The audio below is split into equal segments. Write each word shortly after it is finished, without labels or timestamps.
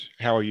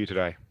How are you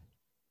today?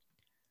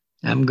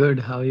 I'm good.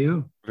 How are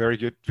you? Very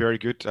good, very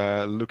good.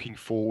 Looking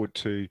forward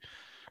to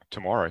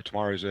tomorrow.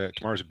 Tomorrow's a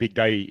big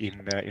day in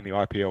the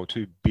IPL.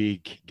 Two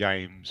big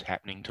games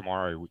happening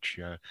tomorrow, which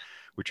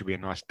will be a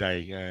nice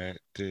day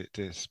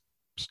to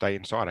stay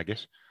inside, I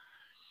guess.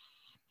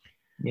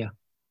 Yeah.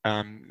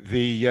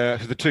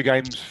 The two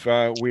games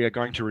we are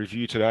going to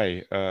review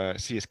today,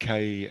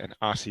 CSK and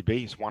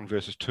RCB is 1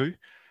 versus 2,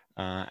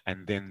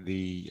 and then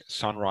the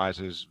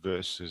Sunrisers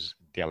versus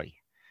Delhi.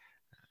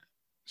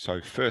 So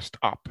first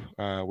up,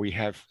 we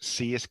have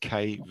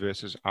CSK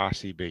versus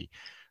RCB.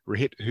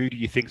 Rohit, who do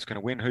you think is going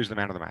to win? Who's the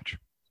man of the match?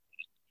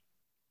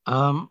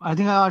 I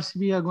think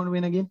RCB are going to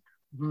win again.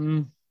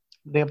 Mm,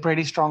 they're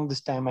pretty strong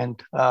this time, and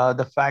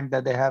the fact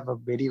that they have a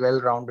very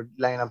well-rounded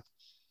lineup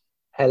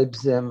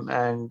helps them.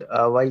 And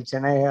while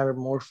Chennai are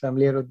more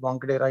familiar with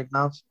Wankhede right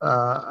now,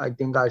 I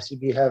think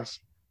RCB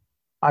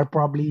are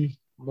probably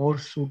more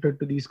suited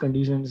to these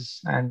conditions,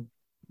 and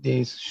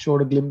they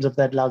showed a glimpse of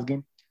that last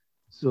game.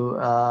 So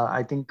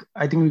I think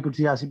we could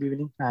see RCB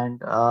winning, and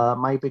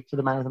my pick for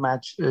the man of the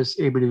match is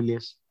AB de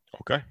Villiers.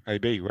 Okay,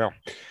 AB. Well,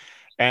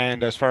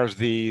 and as far as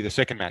the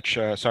second match,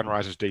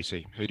 Sunrisers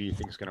DC, who do you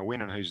think is going to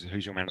win, and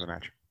who's your man of the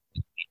match?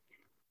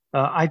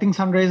 I think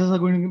Sunrisers are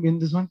going to win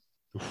this one,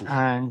 Oof.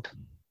 and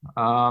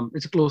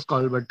it's a close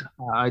call, but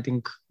I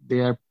think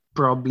they are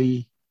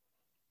probably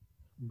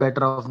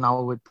better off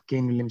now with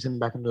Kane Williamson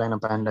back in the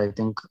lineup, and I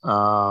think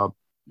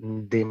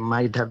they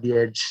might have the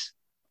edge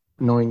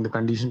knowing the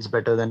conditions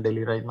better than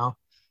Delhi right now,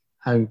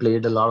 having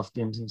played a lot of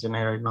games in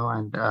Chennai right now,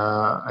 and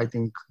I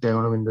think they're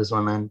going to win this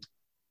one. And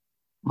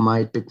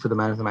my pick for the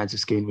man of the match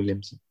is Kane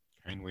Williamson.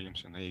 Kane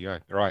Williamson, there you go.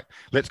 All right,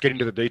 let's get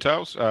into the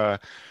details.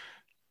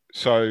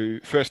 So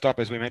first up,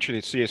 as we mentioned,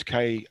 it's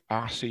CSK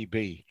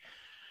RCB.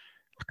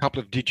 A couple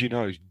of did you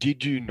knows.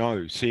 Did you know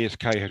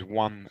CSK had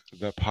won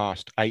the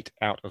past 8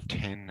 out of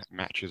 10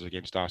 matches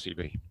against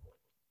RCB?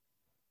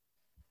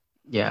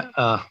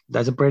 Yeah,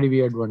 that's a pretty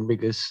weird one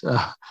because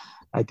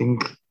I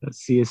think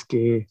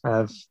CSK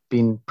have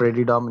been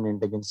pretty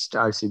dominant against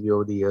RCB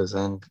over the years,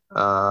 and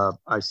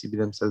RCB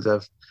themselves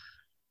have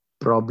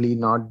probably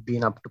not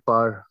been up to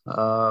par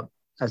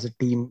as a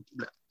team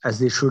as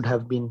they should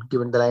have been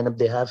given the lineup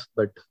they have.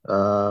 But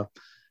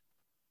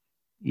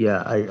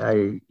yeah,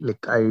 I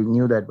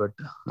knew that, but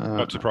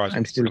Not surprising,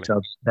 I'm still really.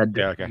 shocked that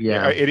Yeah, okay.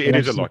 Yeah, yeah, it but I'm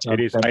is a still lot. It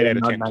shocked is that 8 they're out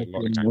of not 10 is a nicely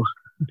lot, anymore.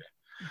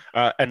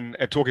 exactly. And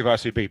talking of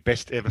RCB,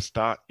 best ever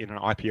start in an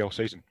IPL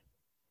season.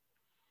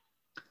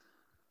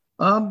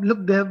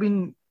 Look, they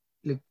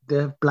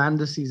have planned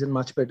the season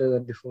much better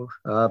than before.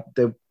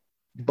 They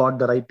bought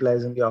the right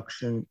players in the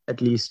auction,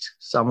 at least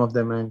some of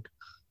them, and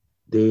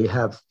they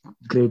have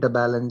greater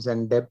balance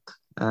and depth.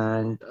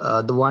 And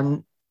the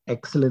one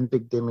excellent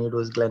pick they made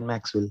was Glenn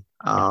Maxwell.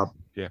 Yeah,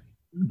 yeah,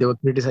 They were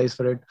criticized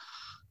for it,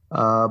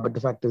 but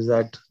the fact is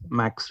that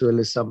Maxwell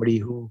is somebody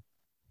who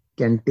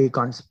can take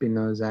on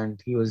spinners,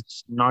 and he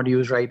was not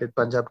used right at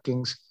Punjab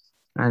Kings.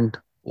 And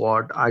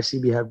what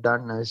RCB have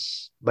done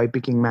is by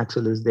picking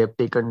Maxwell is they have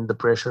taken the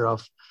pressure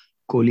off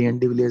Kohli and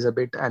De Villiers a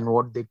bit, and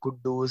what they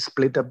could do is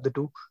split up the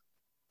two.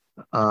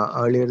 yeah.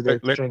 Earlier, their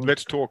strength.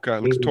 Let's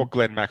talk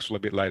Glenn Maxwell a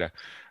bit later.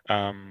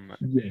 Um,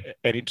 Yeah.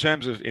 and in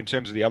terms of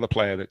the other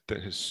player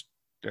that has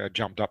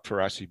jumped up for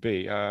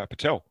RCB,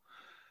 Patel,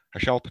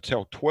 Harshal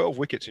Patel, 12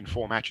 wickets in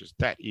 4 matches.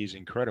 That is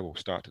incredible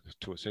start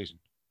to a season.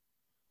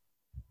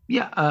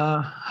 Yeah,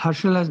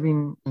 Harshal has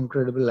been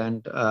incredible,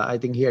 and I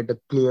think he had a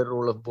clear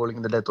role of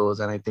bowling the death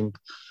overs, and I think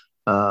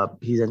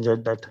he's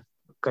enjoyed that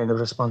kind of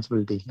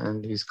responsibility,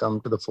 and he's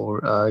come to the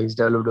fore. He's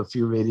developed a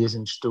few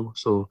variations too,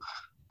 so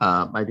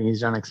I think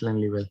he's done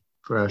excellently well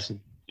for RCB.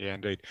 Yeah,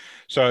 indeed.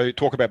 So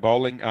talk about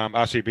bowling.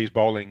 RCB's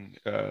bowling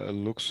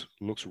looks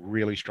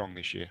really strong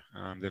this year.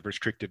 They've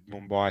restricted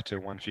Mumbai to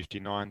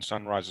 159,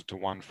 Sunrisers to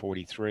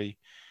 143.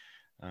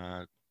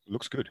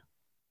 Looks good.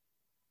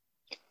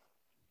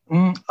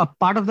 A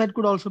part of that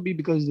could also be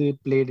because they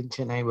played in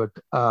Chennai, but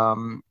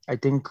I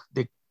think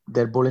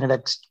their bowling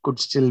attacks could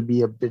still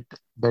be a bit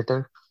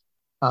better.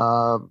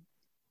 Uh,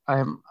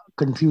 I'm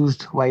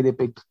confused why they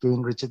picked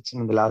Kevin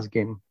Richardson in the last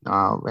game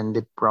when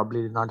they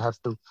probably did not have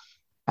to.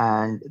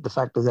 And the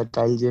fact is that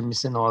Kyle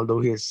Jamieson,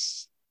 although he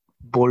has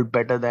bowled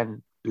better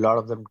than a lot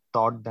of them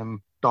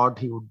thought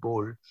he would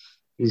bowl,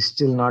 he's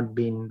still not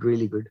been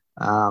really good.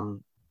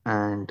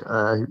 And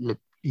like,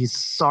 he's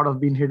sort of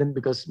been hidden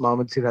because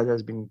Mohammad Siraj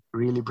has been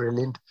really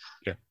brilliant,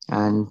 Yeah.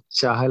 and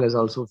Chahal has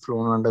also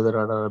flown under the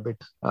radar a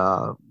bit.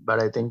 But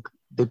I think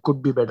they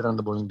could be better on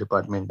the bowling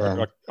department. I,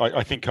 And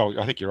I think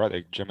you're right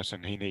there,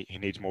 Jemison. He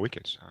needs more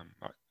wickets.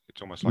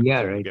 It's almost like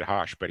yeah, a right. bit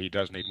harsh, but he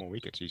does need more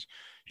wickets.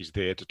 He's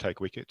there to take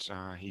wickets.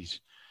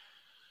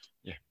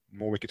 Yeah,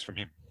 more wickets from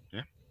him.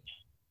 Yeah.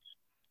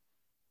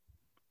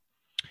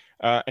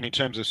 And in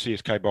terms of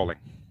CSK bowling,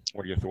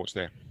 what are your thoughts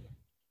there?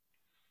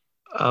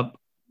 Uh,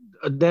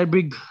 their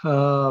big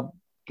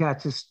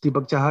catch is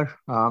Deepak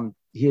Chahar.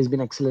 He has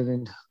been excellent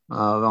in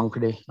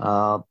Wankhede.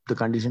 The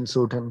conditions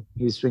suit him.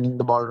 He's swinging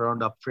the ball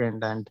around up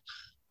front, and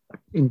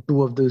in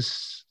two of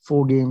those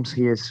 4 games,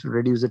 he has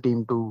reduced the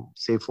team to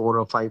say 4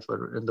 or 5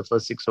 in the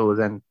first 6 overs,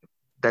 and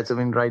that's a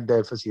win right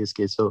there for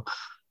CSK. So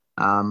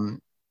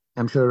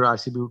I'm sure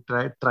RCB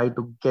would try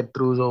to get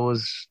through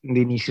those in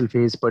the initial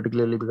phase,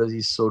 particularly because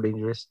he's so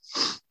dangerous.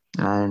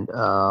 And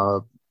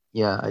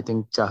yeah, I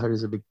think Chahar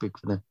is a big pick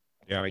for them.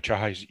 Yeah, I mean,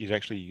 Chahar is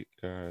actually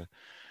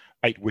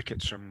 8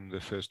 wickets from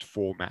the first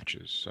 4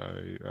 matches, so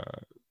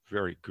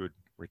very good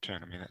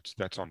return. I mean,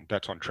 that's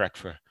on track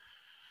for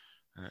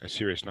a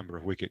serious number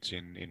of wickets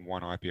in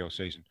one IPL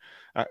season.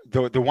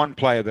 The one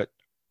player that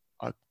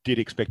I did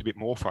expect a bit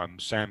more from,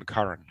 Sam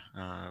Curran.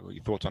 What are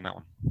your thoughts on that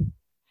one?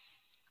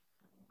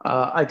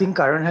 I think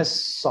Karan has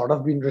sort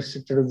of been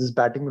restricted to this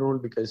batting role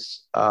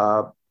because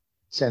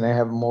Chennai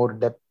have more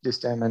depth this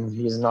time and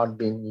he's not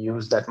being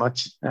used that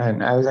much.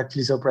 And I was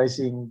actually surprised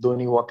seeing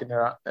Dhoni walking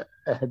around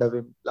ahead of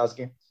him last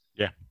game.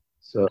 Yeah.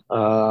 So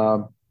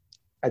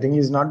I think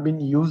he's not been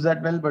used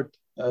that well, but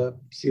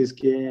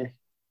CSK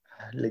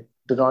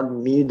do not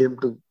need him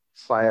to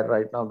fire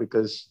right now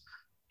because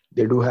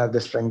they do have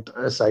the strength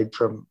aside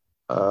from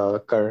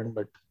Karan.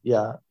 But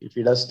yeah, if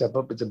he does step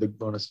up, it's a big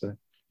bonus for him.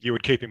 You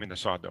would keep him in the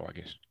side, though, I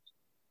guess.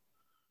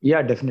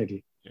 Yeah,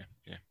 definitely.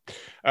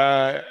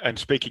 Yeah. And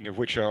speaking of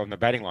which, on the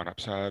batting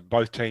lineups,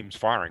 both teams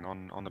firing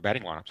on the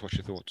batting lineups. What's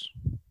your thoughts?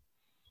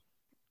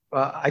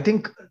 I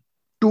think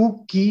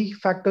 2 key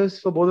factors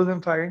for both of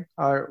them firing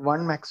are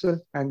one Maxwell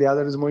and the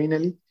other is Moeen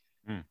Ali.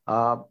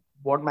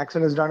 What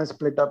Maxwell has done is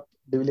split up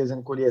De Villiers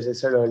and Kohli, as I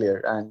said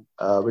earlier, and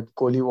with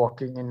Kohli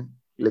walking in,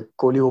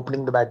 Kohli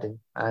opening the batting,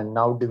 and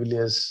now De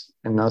Villiers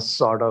in a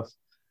sort of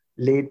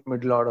late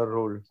middle order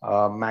role.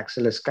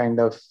 Maxwell has kind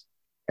of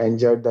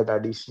enjoyed that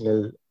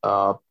additional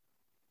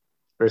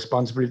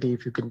responsibility,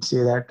 if you can say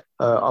that,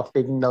 of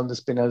taking down the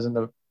spinners in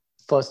the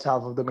first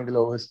half of the middle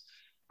overs.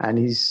 And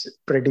he's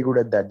pretty good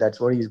at that. That's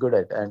what he's good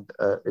at. And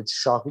it's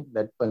shocking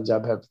that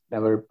Punjab have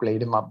never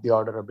played him up the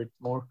order a bit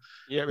more.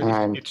 Yeah,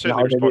 but it's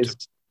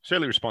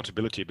certainly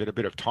responsibility, but a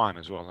bit of time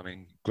as well. I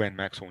mean, Glenn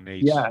Maxwell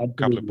needs a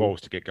couple of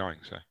balls to get going.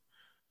 So,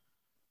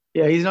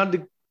 yeah, he's not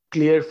the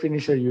clear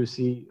finisher you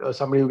see,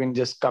 somebody who can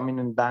just come in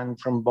and bang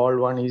from ball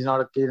one. He's not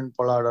a Kieran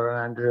Pollard or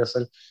an Andrew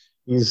Russell.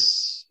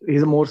 He's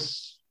a more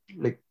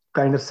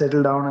kind of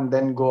settle down and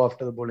then go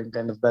after the bowling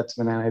kind of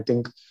batsman. And I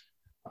think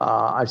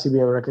RCB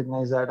have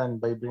recognized that,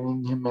 and by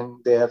bringing him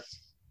in, they have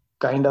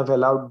kind of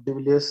allowed De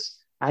Villiers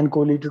and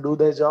Kohli to do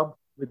their job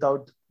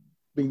without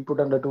being put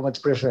under too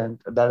much pressure, and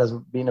that has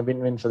been a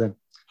win-win for them.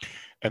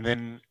 And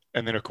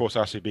then of course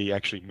RCB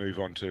actually move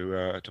on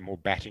to more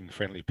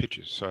batting-friendly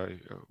pitches, so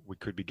we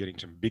could be getting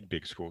some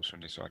big scores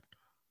from this side.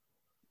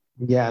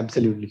 Yeah,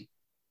 absolutely.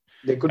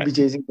 They could be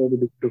chasing for the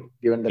big two,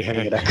 given the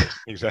coming attack.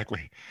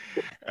 Exactly.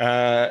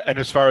 And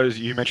as far as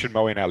you mentioned,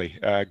 Moeen Ali,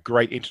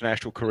 great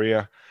international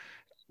career.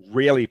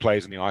 Rarely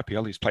plays in the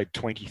IPL. He's played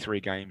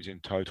 23 games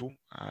in total.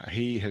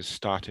 He has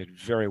started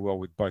very well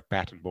with both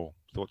bat and ball.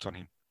 Thoughts on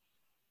him?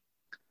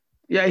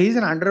 Yeah, he's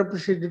an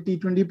underappreciated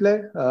T20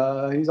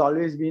 player. He's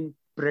always been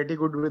pretty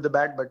good with the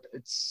bat, but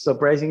it's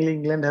surprisingly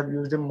England have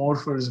used him more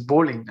for his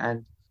bowling.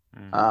 And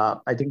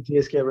I think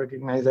CSK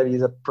recognize that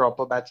he's a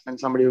proper batsman,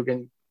 somebody who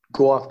can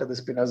go after the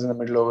spinners in the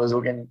middle overs,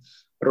 who can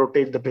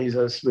rotate the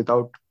pacers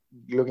without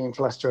looking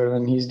flustered.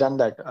 And he's done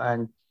that.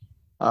 And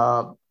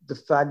the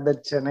fact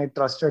that Chennai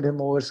trusted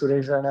him over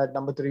Suresh Raina at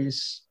number 3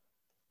 is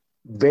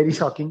very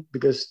shocking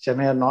because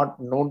Chennai are not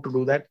known to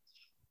do that.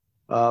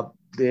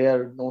 They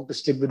are known to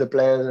stick with the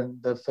players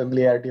and the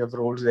familiarity of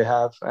roles they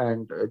have.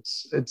 And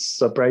it's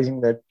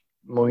surprising that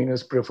Moeen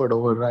is preferred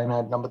over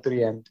Raina at number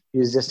 3, and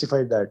he's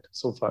justified that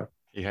so far.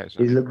 He has.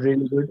 He's looked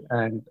really good,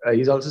 and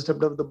he's also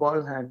stepped up the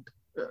ball. And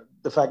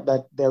the fact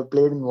that they have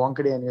played in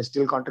Wankhede and he has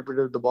still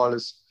contributed to the ball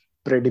is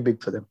pretty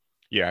big for them.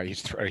 Yeah,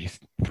 he's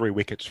 3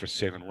 wickets for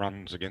 7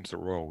 runs against the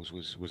Royals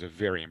was a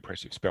very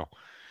impressive spell.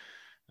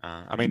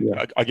 I mean,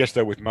 yeah. I guess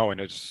though with Moeen,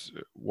 it's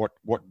what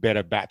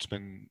better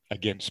batsman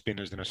against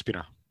spinners than a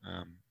spinner,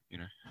 you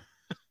know?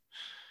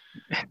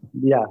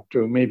 Yeah,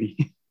 true,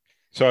 maybe.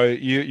 So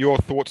your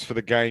thoughts for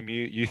the game?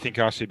 You think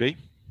RCB?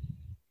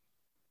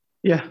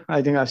 Yeah,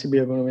 I think RCB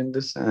are going to win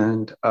this,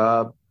 and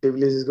De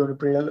Villiers is going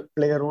to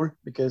play a role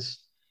because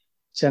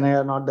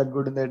Chennai are not that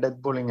good in their death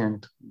bowling,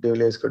 and De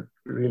Villiers could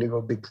really go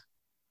big.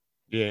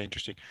 Yeah,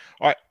 interesting.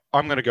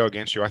 I'm going to go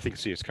against you. I think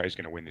CSK is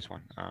going to win this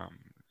one.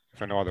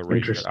 For no other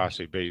reason that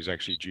RCB is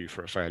actually due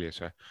for a failure.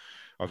 So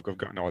I've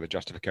got no other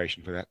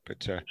justification for that.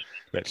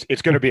 But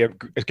it's going to be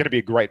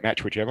a great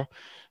match, whichever.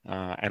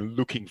 And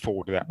looking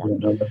forward to that one.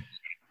 Yeah.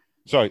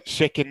 So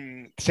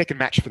second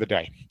match for the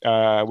day.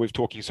 We're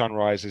talking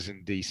Sunrisers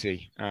in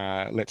DC.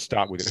 Let's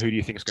start with it. Who do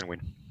you think is going to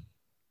win?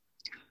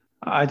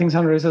 I think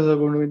Sunrisers are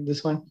going to win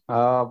this one.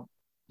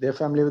 They're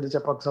familiar with the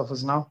Chepauk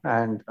surface now,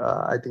 and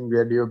I think we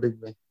are due a big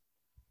win.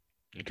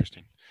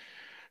 Interesting.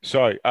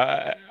 So,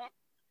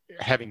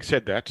 having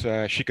said that,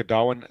 Shikhar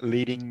Dhawan,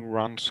 leading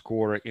run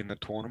scorer in the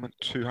tournament,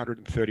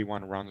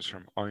 231 runs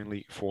from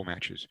only 4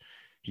 matches.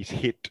 He's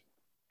hit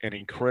an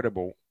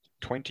incredible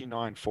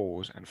 29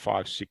 fours and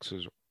 5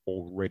 sixes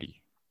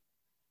already.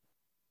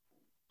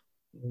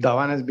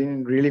 Dhawan has been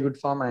in really good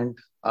form, and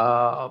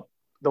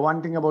the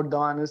one thing about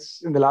Dhawan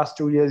is in the last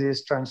 2 years,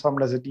 he's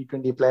transformed as a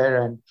T20 player,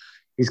 and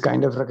he's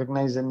kind of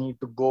recognized the need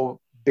to go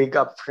big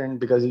up front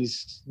because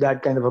he's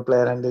that kind of a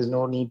player and there's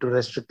no need to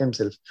restrict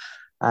himself.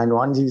 And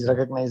once he's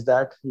recognized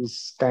that,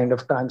 he's kind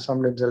of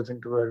transformed himself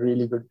into a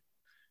really good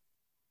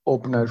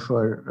opener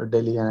for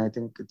Delhi. And I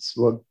think it's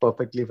worked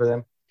perfectly for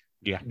them.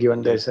 Yeah.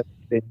 Given they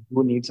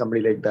do need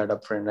somebody like that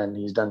up front, and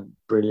he's done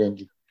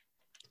brilliantly.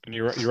 And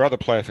your other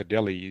player for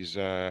Delhi is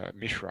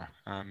Mishra.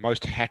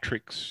 Most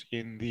hat-tricks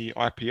in the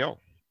IPL.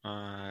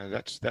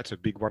 That's a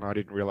big one. I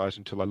didn't realize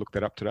until I looked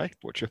that up today.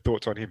 What's your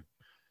thoughts on him?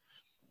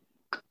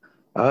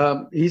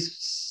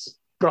 He's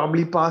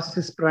probably past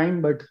his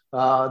prime, but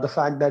the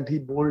fact that he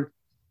bowled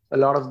a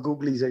lot of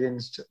googlies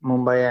against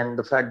Mumbai and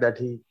the fact that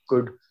he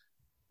could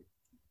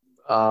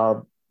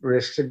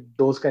restrict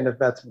those kind of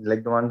batsmen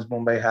like the ones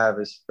Mumbai have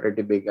is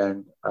pretty big.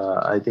 And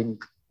I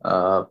think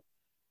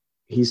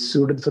he's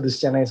suited for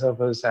this Chennai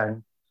surface,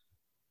 and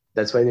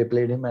that's why they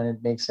played him, and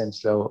it makes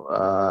sense.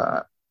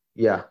 So,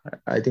 yeah,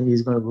 I think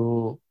he's going to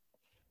go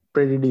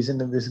pretty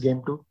decent in this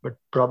game too, but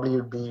probably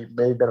would be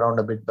made around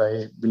a bit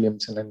by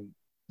Williamson and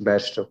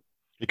Bairstow.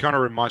 He kind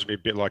of reminds me a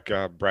bit like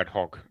Brad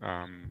Hogg,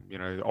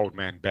 old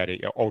man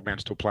batty, old man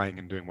still playing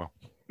and doing well.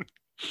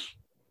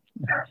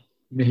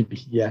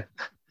 Maybe, yeah.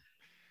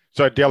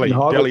 So Delhi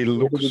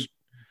looks,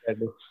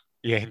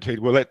 yeah, indeed.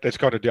 Well, let's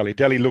go to Delhi.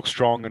 Delhi looks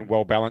strong and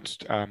well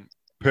balanced.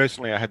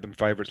 Personally, I had them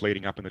favourites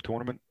leading up in the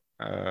tournament.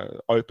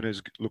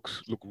 Openers look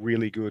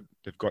really good.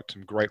 They've got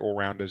some great all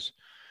rounders.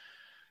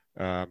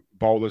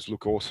 Bowlers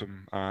look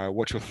awesome.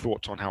 What's your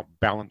thoughts on how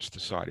balanced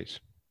the side is?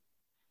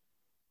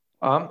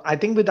 I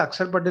think with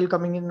Akshar Patel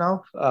coming in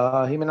now,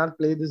 he may not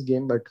play this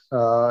game, but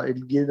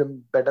it'll give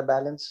them better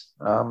balance.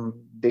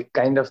 They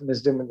kind of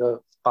missed him in the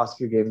past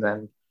few games,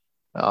 and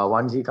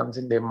once he comes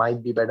in, they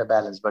might be better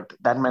balanced, but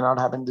that may not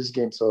happen this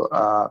game. So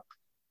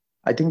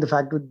I think the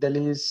fact with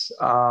Delhi is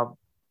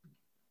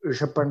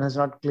Rishabh Pant has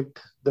not clicked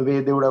the way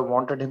they would have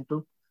wanted him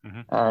to.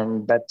 Mm-hmm.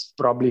 And that's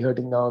probably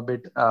hurting them a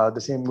bit. The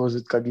same goes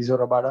with Kagiso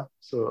Rabada.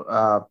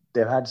 So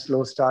they've had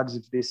slow starts.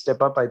 If they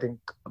step up, I think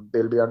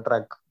they'll be on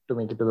track to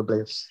make it to the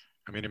playoffs.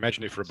 I mean,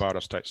 imagine if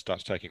Rabada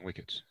starts taking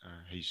wickets.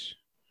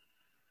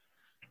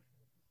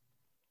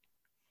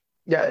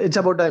 Yeah, it's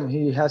about time.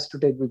 He has to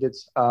take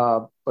wickets,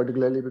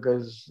 particularly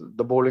because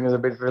the bowling is a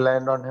bit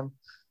reliant on him.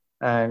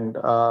 And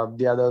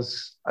the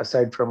others,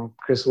 aside from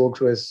Chris Woakes,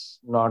 who is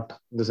not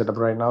in the setup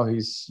right now,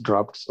 he's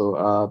dropped.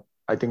 So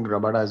I think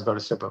Rabada has got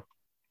to step up.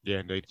 Yeah,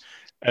 indeed.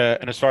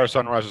 And as far as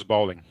Sunrisers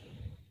bowling?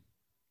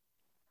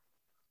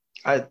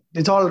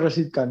 It's all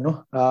Rashid Khan,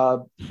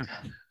 no?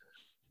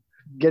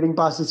 Getting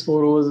past his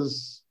 4 overs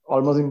is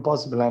almost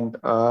impossible. And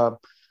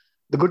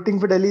the good thing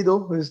for Delhi,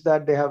 though, is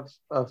that they have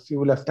a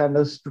few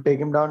left-handers to take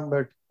him down,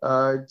 but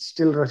it's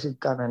still Rashid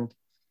Khan, and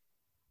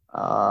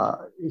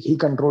he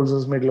controls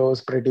those middle overs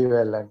pretty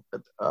well. And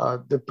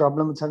the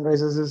problem with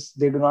Sunrisers is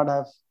they do not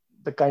have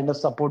the kind of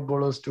support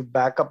bowlers to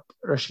back up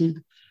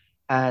Rashid.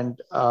 And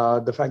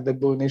the fact that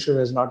Bhuvaneshwar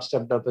has not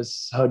stepped up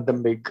has hurt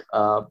them big.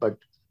 But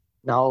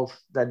now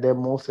that they're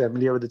more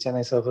familiar with the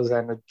Chennai surface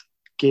and with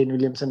Kane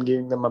Williamson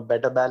giving them a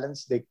better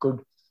balance, they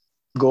could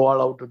go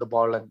all out with the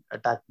ball and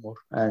attack more.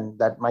 And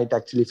that might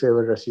actually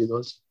favor Rashid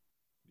also.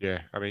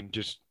 Yeah, I mean,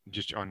 just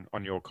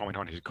on your comment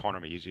on his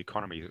economy, is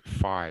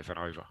 5 and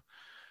over,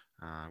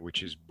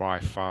 which is by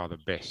far the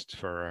best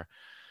for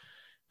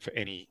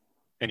any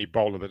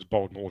bowler that's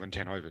bowled more than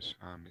 10 overs.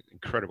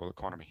 Incredible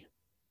economy.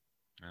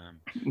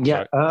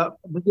 The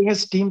thing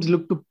is, teams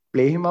look to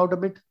play him out a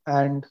bit,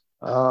 and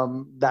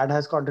that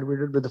has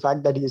contributed with the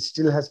fact that he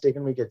still has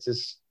taken wickets.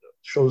 This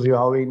shows you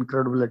how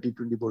incredible a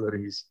T20 bowler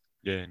he is.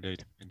 Yeah,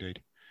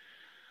 indeed.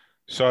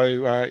 So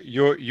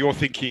you're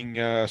thinking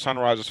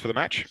Sunrisers for the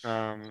match.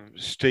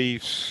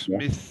 Steve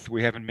Smith,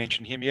 we haven't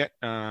mentioned him yet.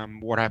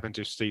 What happens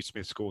if Steve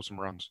Smith scores some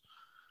runs?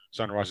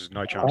 Sunrisers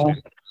no chance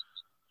then.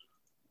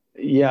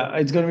 Yeah,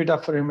 it's going to be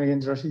tough for him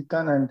against Rashid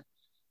Khan, and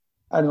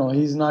I don't know,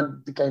 he's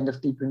not the kind of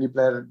T20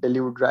 player Delhi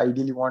would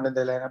ideally want in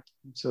their lineup.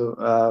 So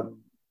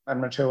I'm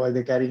not sure why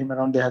they carry him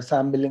around. They have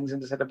Sam Billings in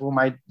the setup who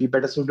might be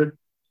better suited.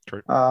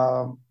 True.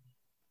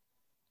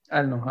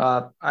 I don't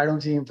know. I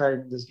don't see him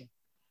firing this game.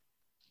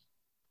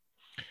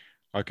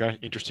 Okay,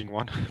 interesting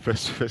one for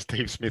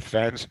Steve Smith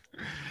fans.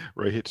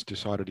 Rohit's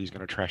decided he's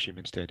going to trash him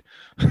instead.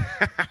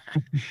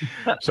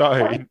 So,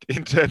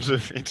 in terms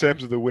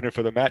of the winner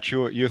for the match,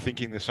 you're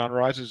thinking the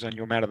Sunrisers, and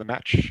your man of the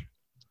match.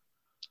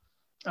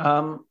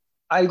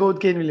 I'll go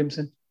with Kane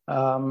Williamson.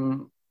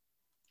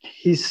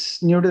 He's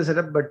new to the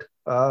setup, but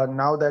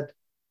now that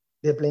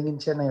they're playing in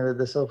Chennai, where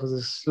the surface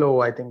is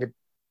slow, I think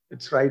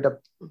it's right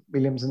up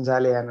Williamson's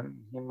alley, and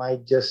he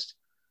might just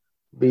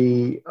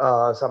be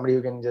somebody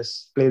who can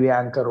just play the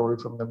anchor role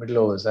from the middle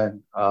overs.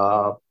 And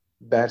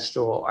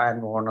Bairstow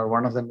and Warner,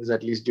 one of them is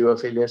at least due a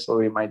failure, so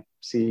we might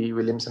see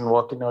Williamson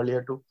walk in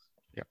earlier too.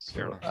 Yeah,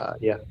 fair enough.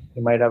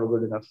 He might have a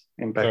good enough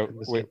impact.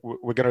 So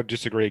we're going to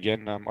disagree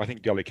again. I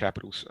think Delhi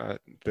Capitals,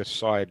 the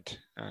side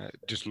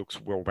just looks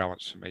well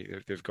balanced for me.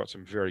 They've got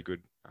some very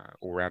good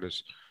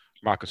all-rounders.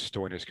 Marcus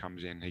Stoinis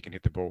comes in; he can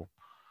hit the ball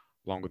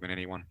longer than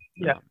anyone.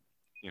 Yeah,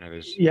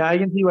 I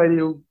can see why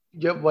you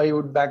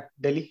would back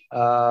Delhi.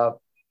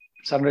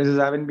 Sunrisers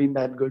haven't been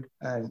that good,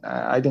 and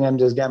I think I'm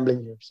just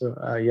gambling here. So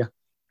yeah,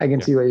 I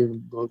can see why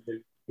you go there.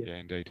 Yeah,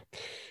 indeed.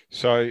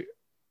 So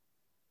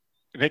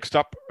next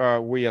up,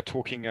 we are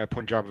talking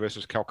Punjab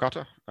versus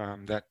Calcutta.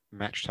 That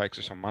match takes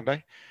us on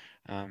Monday.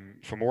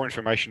 For more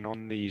information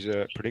on these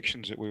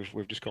predictions that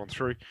we've just gone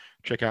through,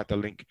 check out the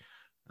link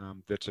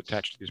that's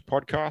attached to this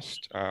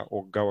podcast,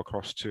 or go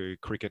across to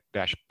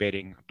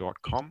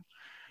cricket-betting.com.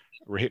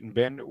 Rohit and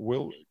Ben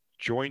will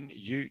join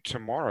you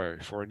tomorrow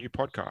for a new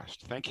podcast.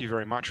 Thank you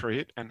very much,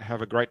 Rohit, and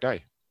have a great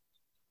day.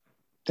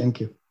 Thank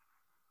you.